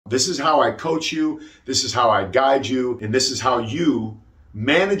This is how I coach you, this is how I guide you, and this is how you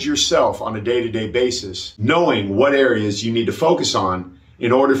manage yourself on a day-to-day basis, knowing what areas you need to focus on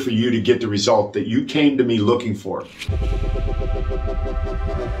in order for you to get the result that you came to me looking for.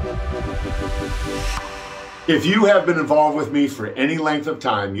 If you have been involved with me for any length of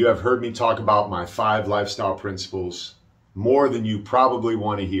time, you have heard me talk about my 5 lifestyle principles more than you probably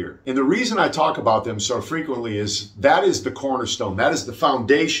want to hear. And the reason I talk about them so frequently is that is the cornerstone, that is the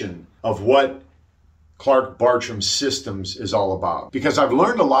foundation of what Clark Bartram Systems is all about. Because I've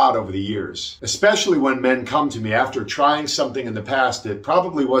learned a lot over the years, especially when men come to me after trying something in the past that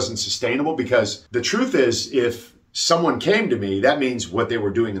probably wasn't sustainable, because the truth is, if someone came to me, that means what they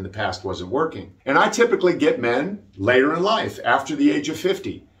were doing in the past wasn't working. And I typically get men later in life, after the age of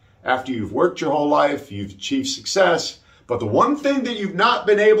 50, after you've worked your whole life, you've achieved success, but the one thing that you've not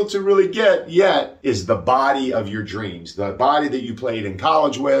been able to really get yet is the body of your dreams, the body that you played in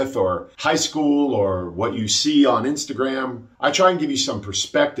college with or high school or what you see on Instagram. I try and give you some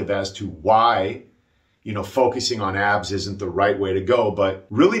perspective as to why, focusing on abs isn't the right way to go, but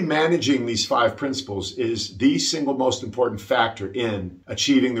really managing these 5 principles is the single most important factor in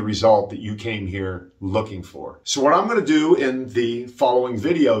achieving the result that you came here looking for. So what I'm going to do in the following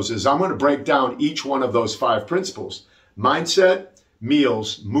videos is I'm going to break down each one of those 5 principles: mindset,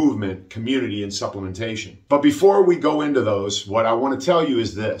 meals, movement, community, and supplementation. But before we go into those, what I want to tell you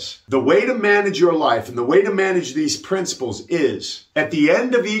is this. The way to manage your life and the way to manage these principles is, at the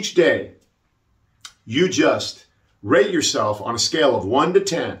end of each day, you just rate yourself on a scale of 1 to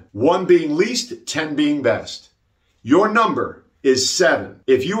 10. 1 being least, 10 being best. Your number is 7.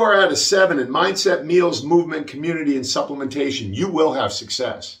 If you are at a 7 in mindset, meals, movement, community, and supplementation, you will have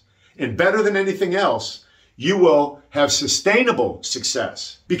success. And better than anything else, you will have sustainable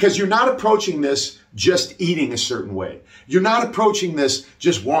success, because you're not approaching this just eating a certain way. You're not approaching this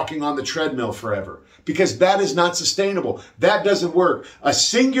just walking on the treadmill forever, because that is not sustainable. That doesn't work. A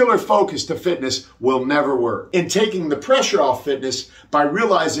singular focus to fitness will never work. And taking the pressure off fitness by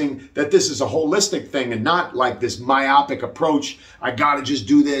realizing that this is a holistic thing and not like this myopic approach, I gotta just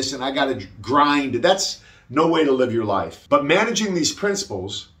do this and I gotta grind. That's no way to live your life. But managing these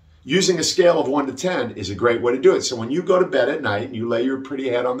principles using a scale of 1 to 10 is a great way to do it. So when you go to bed at night and you lay your pretty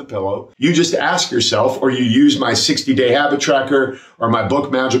head on the pillow, you just ask yourself, or you use my 60-day habit tracker or my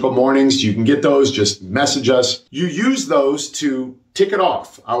book, Magical Mornings. You can get those, just message us. You use those to tick it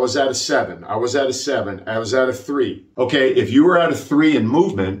off. I was at a 7. I was at a 7. I was at a 3. Okay, if you were at a 3 in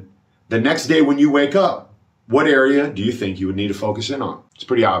movement, the next day when you wake up, what area do you think you would need to focus in on? It's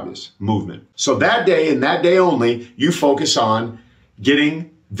pretty obvious, movement. So that day and that day only, you focus on getting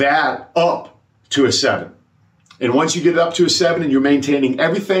that up to a 7. And once you get it up to a 7 and you're maintaining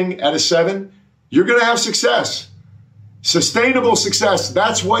everything at a 7, you're going to have success. Sustainable success.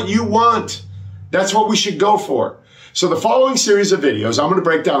 That's what you want. That's what we should go for. So the following series of videos, I'm going to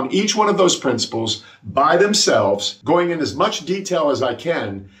break down each one of those principles by themselves, going in as much detail as I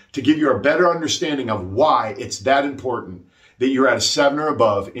can to give you a better understanding of why it's that important that you're at a 7 or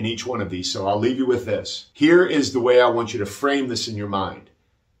above in each one of these. So I'll leave you with this. Here is the way I want you to frame this in your mind.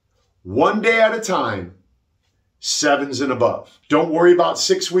 1 day at a time, 7s and above. Don't worry about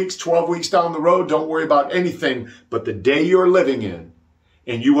 6 weeks, 12 weeks down the road. Don't worry about anything but the day you're living in.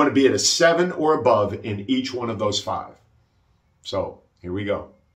 And you want to be at a 7 or above in each one of those 5. So here we go.